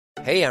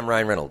Hey, I'm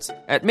Ryan Reynolds.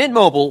 At Mint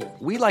Mobile,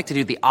 we like to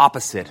do the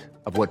opposite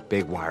of what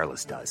Big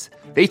Wireless does.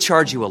 They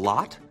charge you a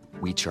lot,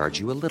 we charge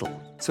you a little.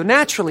 So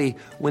naturally,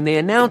 when they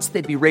announced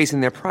they'd be raising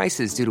their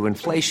prices due to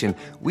inflation,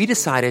 we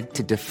decided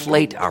to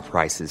deflate our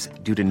prices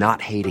due to not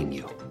hating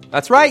you.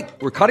 That's right.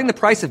 We're cutting the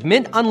price of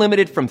Mint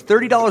Unlimited from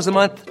 $30 a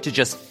month to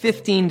just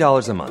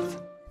 $15 a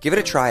month. Give it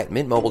a try at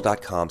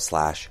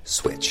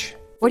mintmobile.com/switch.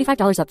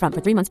 $45 up front for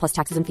 3 months plus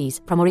taxes and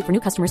fees. Promo rate for new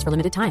customers for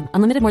limited time.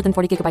 Unlimited more than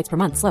 40 gigabytes per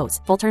month. Slows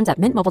full terms at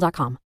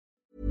mintmobile.com.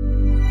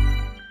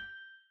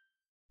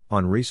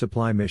 On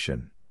resupply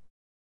mission.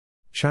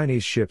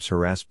 Chinese ships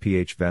harass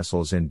PH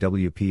vessels in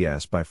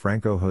WPS by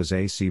Franco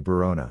Jose C.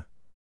 Barona.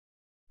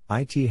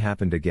 It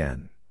happened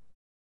again.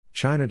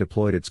 China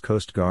deployed its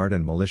Coast Guard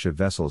and militia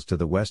vessels to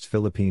the West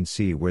Philippine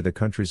Sea, where the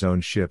country's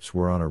own ships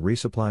were on a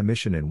resupply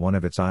mission in one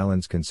of its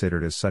islands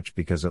considered as such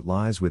because it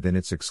lies within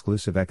its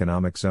exclusive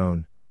economic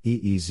zone,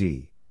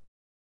 EEZ.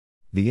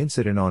 The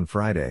incident on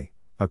Friday,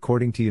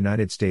 according to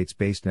United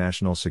States-based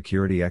national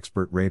security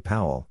expert Ray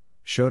Powell,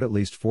 showed at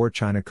least 4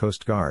 China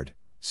Coast Guard,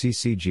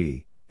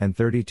 CCG, and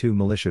 32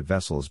 militia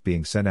vessels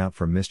being sent out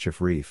from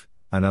Mischief Reef,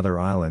 another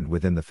island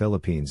within the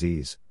Philippines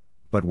Ease,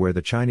 but where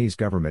the Chinese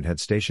government had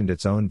stationed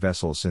its own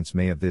vessels since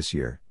May of this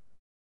year.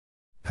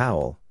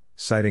 Powell,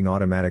 citing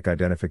Automatic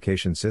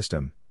Identification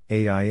System,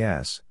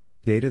 AIS,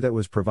 data that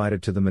was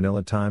provided to the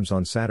Manila Times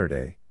on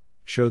Saturday,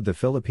 showed the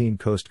Philippine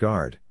Coast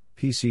Guard,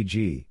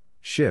 PCG,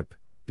 ship,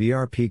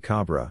 BRP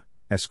Cabra,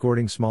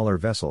 escorting smaller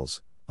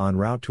vessels, en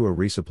route to a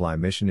resupply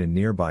mission in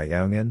nearby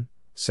Yaongan,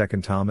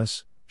 Second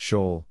Thomas,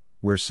 Shoal,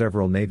 where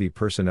several Navy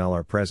personnel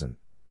are present.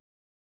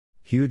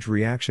 Huge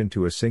reaction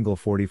to a single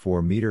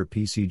 44-meter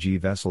PCG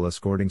vessel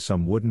escorting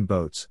some wooden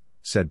boats,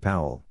 said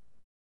Powell.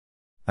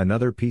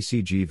 Another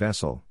PCG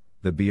vessel,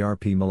 the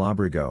BRP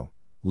Malabrigo,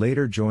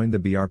 later joined the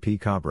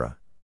BRP Cabra.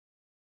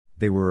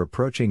 They were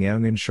approaching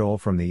Yaongan Shoal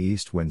from the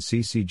east when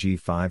CCG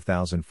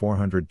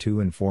 5402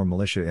 and 4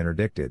 militia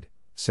interdicted,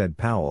 said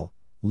Powell,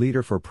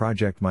 leader for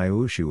Project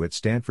Myushu at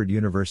Stanford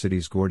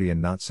University's Gordian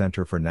Knot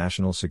Center for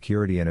National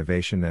Security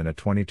Innovation and a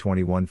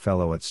 2021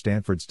 fellow at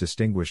Stanford's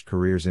Distinguished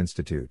Careers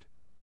Institute.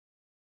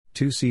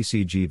 2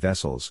 CCG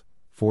vessels,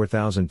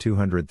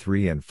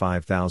 4203 and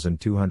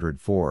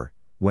 5204,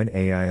 went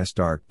AIS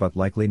dark but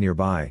likely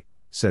nearby,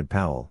 said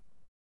Powell.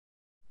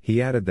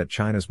 He added that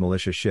China's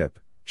militia ship,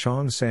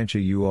 Chong Sancha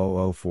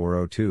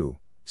U00402,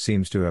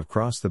 seems to have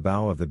crossed the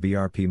bow of the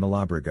BRP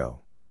Malabrigo.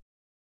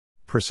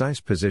 Precise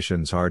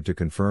positions hard to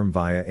confirm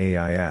via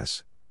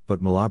AIS, but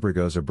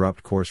Malabrigo's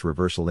abrupt course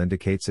reversal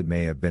indicates it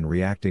may have been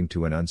reacting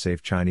to an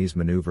unsafe Chinese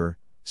maneuver,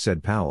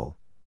 said Powell.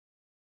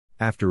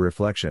 After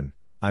reflection,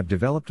 I've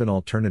developed an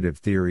alternative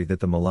theory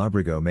that the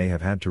Malabrigo may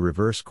have had to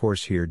reverse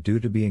course here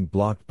due to being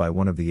blocked by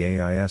one of the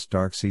AIS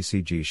dark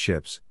CCG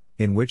ships,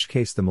 in which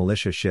case the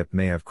militia ship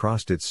may have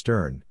crossed its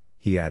stern,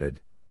 he added.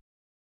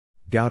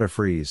 Gauda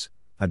Fries,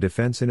 a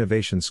defense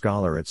innovation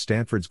scholar at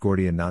Stanford's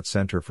Gordian Knot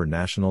Center for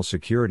National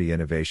Security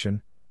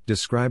Innovation,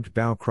 described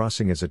bow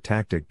crossing as a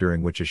tactic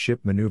during which a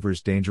ship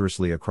maneuvers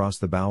dangerously across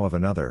the bow of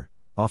another,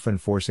 often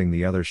forcing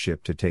the other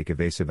ship to take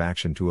evasive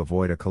action to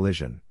avoid a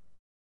collision.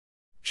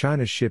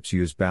 China's ships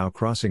use bow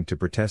crossing to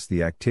protest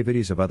the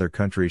activities of other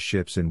countries'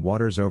 ships in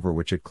waters over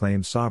which it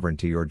claims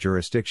sovereignty or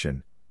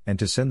jurisdiction, and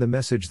to send the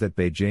message that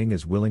Beijing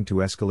is willing to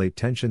escalate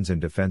tensions in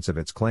defense of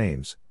its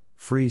claims,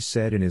 Fries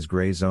said in his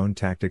Gray Zone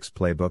Tactics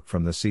playbook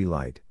from the Sea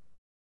Light.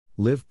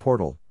 Live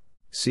Portal.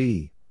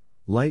 Sea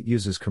Light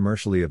uses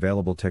commercially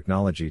available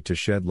technology to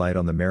shed light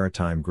on the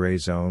maritime gray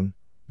zone,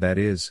 that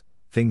is,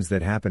 things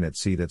that happen at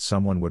sea that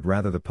someone would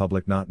rather the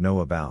public not know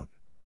about.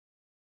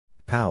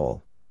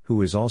 Powell, who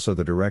is also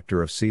the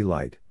director of Sea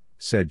Light,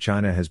 said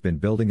China has been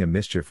building a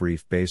Mischief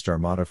Reef-based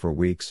armada for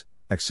weeks,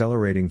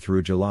 accelerating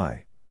through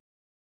July.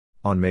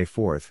 On May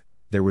 4,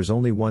 there was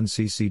only 1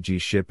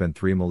 CCG ship and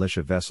 3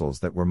 militia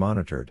vessels that were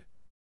monitored.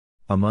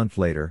 A month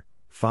later,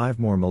 5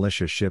 more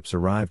militia ships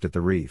arrived at the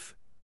reef.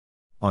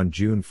 On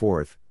June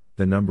 4,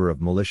 the number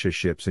of militia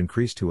ships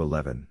increased to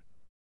 11.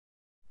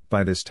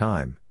 By this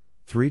time,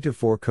 3 to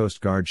 4 Coast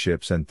Guard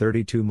ships and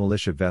 32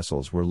 militia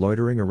vessels were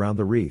loitering around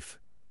the reef,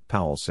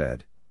 Powell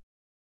said.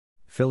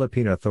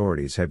 Philippine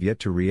authorities have yet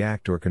to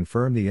react or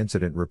confirm the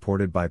incident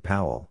reported by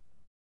Powell.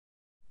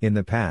 In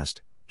the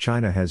past,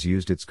 China has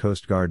used its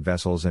Coast Guard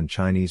vessels and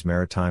Chinese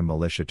maritime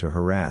militia to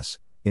harass,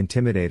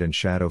 intimidate and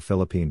shadow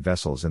Philippine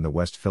vessels in the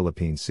West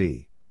Philippine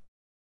Sea.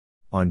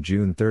 On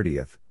June 30,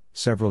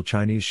 several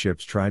Chinese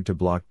ships tried to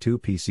block 2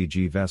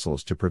 PCG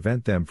vessels to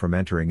prevent them from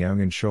entering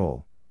Yaongan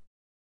Shoal.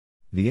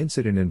 The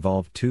incident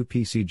involved 2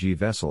 PCG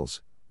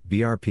vessels,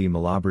 BRP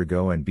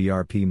Malabrigo and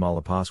BRP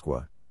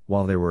Malapascua,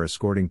 while they were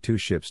escorting 2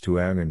 ships to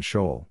Yaongan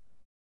Shoal.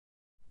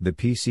 The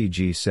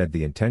PCG said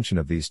the intention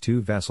of these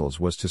 2 vessels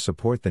was to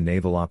support the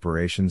naval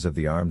operations of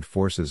the armed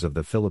forces of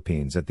the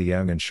Philippines at the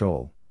Yaongan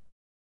Shoal.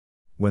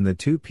 When the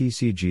 2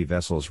 PCG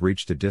vessels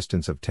reached a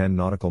distance of 10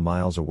 nautical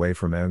miles away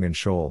from Yaongan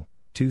Shoal,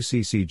 2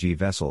 CCG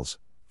vessels,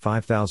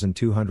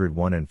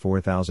 5201 and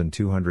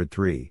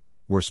 4203,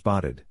 were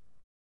spotted.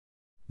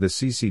 The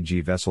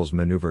CCG vessels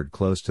maneuvered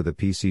close to the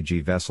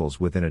PCG vessels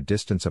within a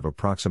distance of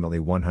approximately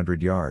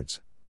 100 yards.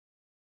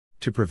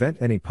 To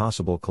prevent any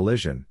possible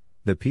collision,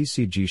 the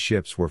PCG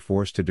ships were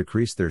forced to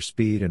decrease their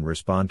speed and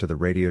respond to the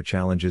radio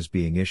challenges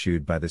being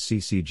issued by the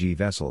CCG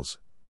vessels.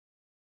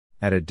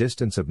 At a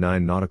distance of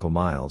 9 nautical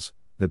miles,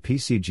 the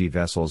PCG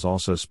vessels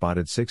also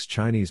spotted 6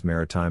 Chinese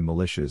maritime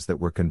militias that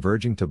were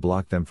converging to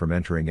block them from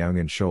entering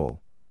Ayungin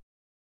Shoal.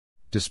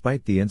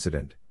 Despite the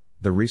incident,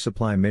 the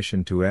resupply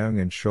mission to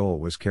Ayungin Shoal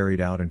was carried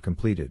out and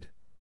completed.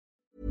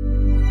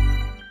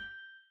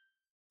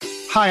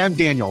 Hi, I'm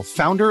Daniel,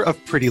 founder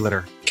of Pretty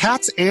Litter.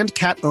 Cats and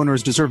cat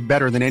owners deserve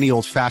better than any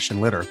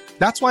old-fashioned litter.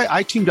 That's why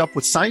I teamed up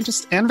with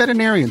scientists and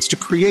veterinarians to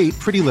create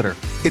Pretty Litter.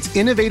 Its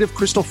innovative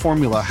crystal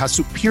formula has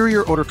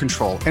superior odor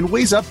control and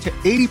weighs up to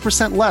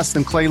 80% less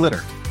than clay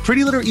litter.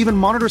 Pretty Litter even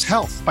monitors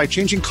health by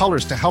changing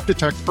colors to help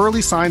detect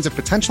early signs of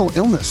potential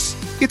illness.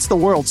 It's the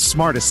world's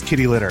smartest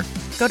kitty litter.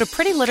 Go to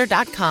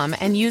prettylitter.com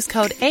and use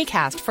code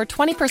ACAST for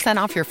 20%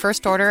 off your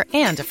first order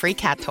and a free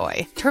cat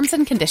toy. Terms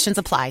and conditions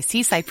apply.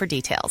 See site for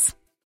details.